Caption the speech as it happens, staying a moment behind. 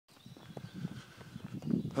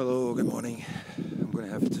Hello, good morning. I'm going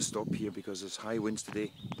to have to stop here because there's high winds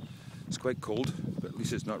today. It's quite cold, but at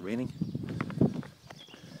least it's not raining.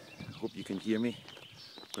 Hope you can hear me.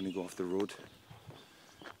 I'm going to go off the road,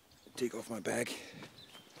 take off my bag.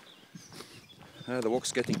 The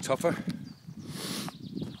walk's getting tougher.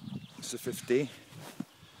 It's the 5th day,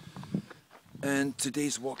 and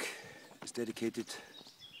today's walk is dedicated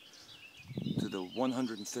to the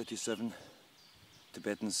 137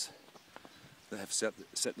 Tibetans that have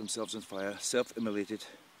set themselves on fire, self-immolated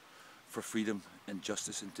for freedom and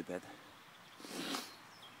justice in Tibet.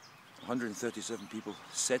 137 people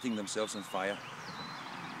setting themselves on fire.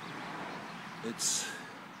 It's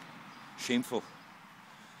shameful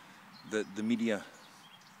that the media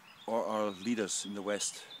or our leaders in the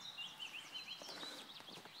West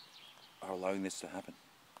are allowing this to happen.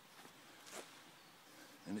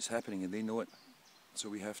 And it's happening and they know it. So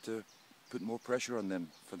we have to put more pressure on them,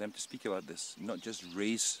 for them to speak about this, not just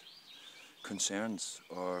raise concerns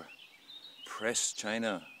or press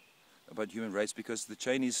China about human rights, because the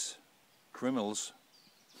Chinese criminals,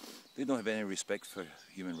 they don't have any respect for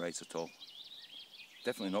human rights at all.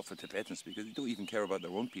 Definitely not for Tibetans, because they don't even care about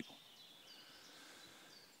their own people.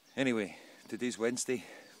 Anyway, today's Wednesday,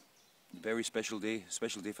 a very special day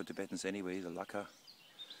for Tibetans anyway, the Laka.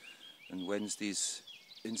 And Wednesdays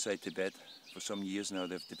inside Tibet, for some years now,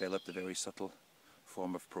 they've developed a very subtle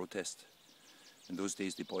form of protest. In those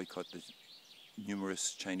days they boycott the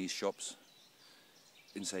numerous Chinese shops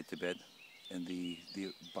inside Tibet, and they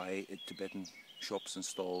buy at Tibetan shops and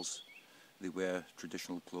stalls. They wear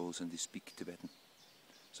traditional clothes and they speak Tibetan.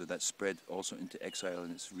 So that's spread also into exile,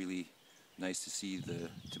 and it's really nice to see the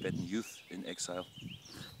Tibetan youth in exile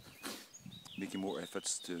making more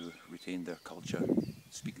efforts to retain their culture,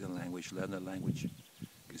 speak their language, learn their language.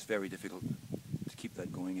 It's very difficult to keep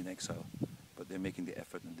that going in exile, but they're making the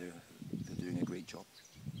effort and they're doing a great job.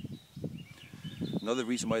 Another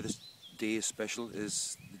reason why this day is special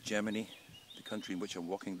is that Germany, the country in which I'm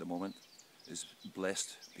walking at the moment, is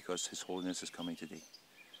blessed because His Holiness is coming today.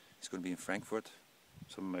 He's going to be in Frankfurt.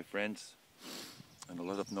 Some of my friends and a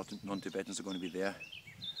lot of non-Tibetans are going to be there.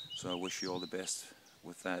 So I wish you all the best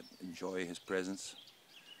with that. Enjoy his presence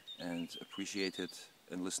and appreciate it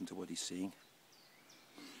and listen to what he's saying.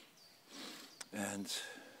 And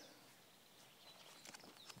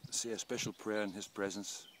say a special prayer in his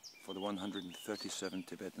presence for the 137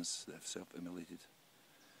 Tibetans that have self-immolated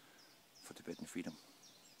for Tibetan freedom.